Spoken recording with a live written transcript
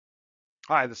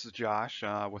Hi, this is Josh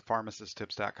with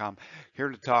pharmacisttips.com, here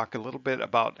to talk a little bit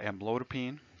about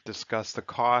amlodipine, discuss the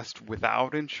cost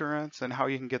without insurance and how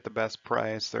you can get the best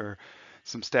price. There are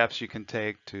some steps you can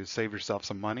take to save yourself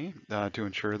some money to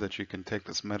ensure that you can take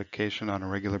this medication on a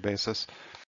regular basis.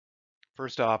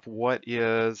 First off, what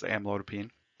is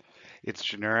amlodipine? It's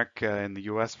generic in the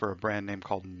US for a brand name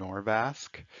called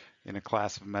Norvasc in a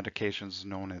class of medications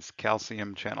known as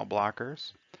calcium channel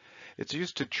blockers. It's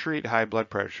used to treat high blood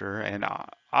pressure and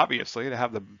obviously to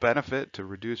have the benefit to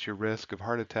reduce your risk of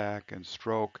heart attack and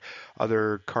stroke,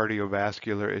 other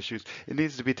cardiovascular issues. It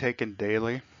needs to be taken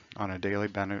daily on a daily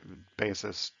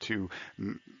basis to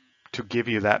give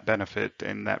you that benefit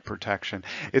and that protection.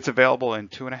 It's available in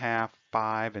 2.5,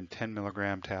 5, and 10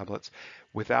 milligram tablets.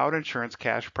 Without insurance,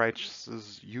 cash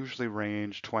prices usually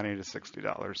range $20 to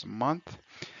 $60 a month.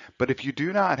 But if you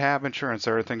do not have insurance,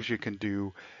 there are things you can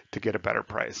do to get a better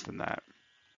price than that.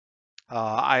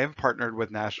 I have partnered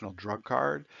with National Drug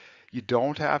Card. You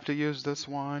don't have to use this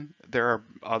one. There are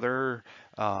other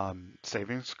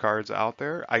savings cards out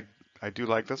there. I do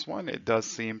like this one. It does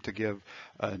seem to give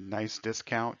a nice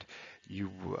discount.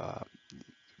 You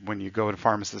When you go to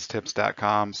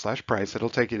pharmacisttips.com/price, it'll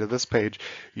take you to this page.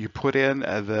 You put in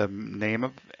the name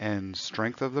of and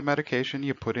strength of the medication,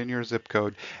 you put in your zip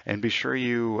code, and be sure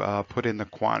you put in the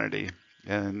quantity.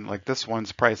 And like this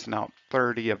one's pricing out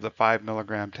 30 of the 5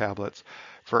 milligram tablets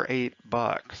for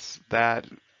 $8.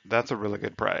 That's a really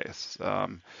good price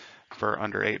for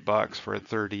under $8 for a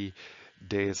 30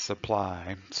 days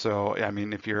supply. So I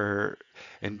mean, if you're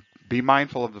and be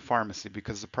mindful of the pharmacy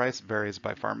because the price varies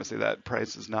by pharmacy. That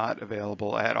price is not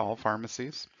available at all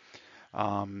pharmacies.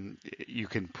 You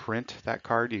can print that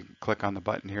card. You can click on the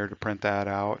button here to print that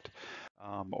out.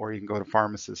 Or you can go to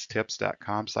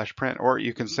pharmacisttips.com/print, or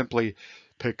you can simply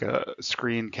pick a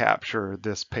screen capture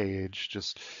this page.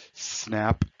 Just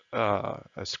snap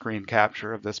a screen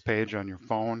capture of this page on your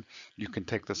phone. You can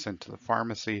take this into the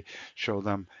pharmacy, show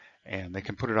them, and they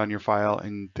can put it on your file,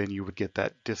 and then you would get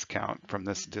that discount from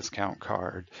this discount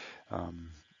card.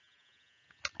 Um,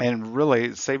 and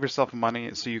really save yourself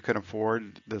money so you can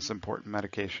afford this important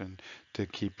medication to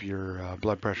keep your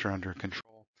blood pressure under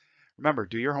control. Remember,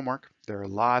 do your homework. There are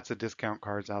lots of discount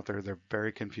cards out there. They're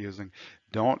very confusing.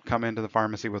 Don't come into the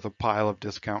pharmacy with a pile of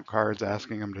discount cards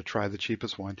asking them to try the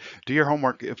cheapest one. Do your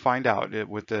homework. Find out.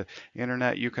 With the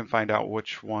internet, you can find out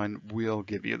which one will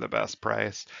give you the best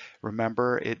price.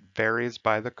 Remember, it varies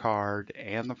by the card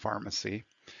and the pharmacy.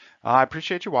 I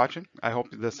appreciate you watching. I hope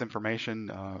this information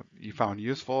you found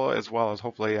useful, as well as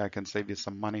hopefully I can save you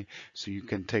some money so you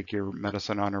can take your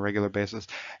medicine on a regular basis.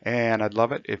 And I'd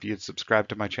love it if you'd subscribe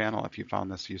to my channel if you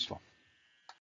found this useful.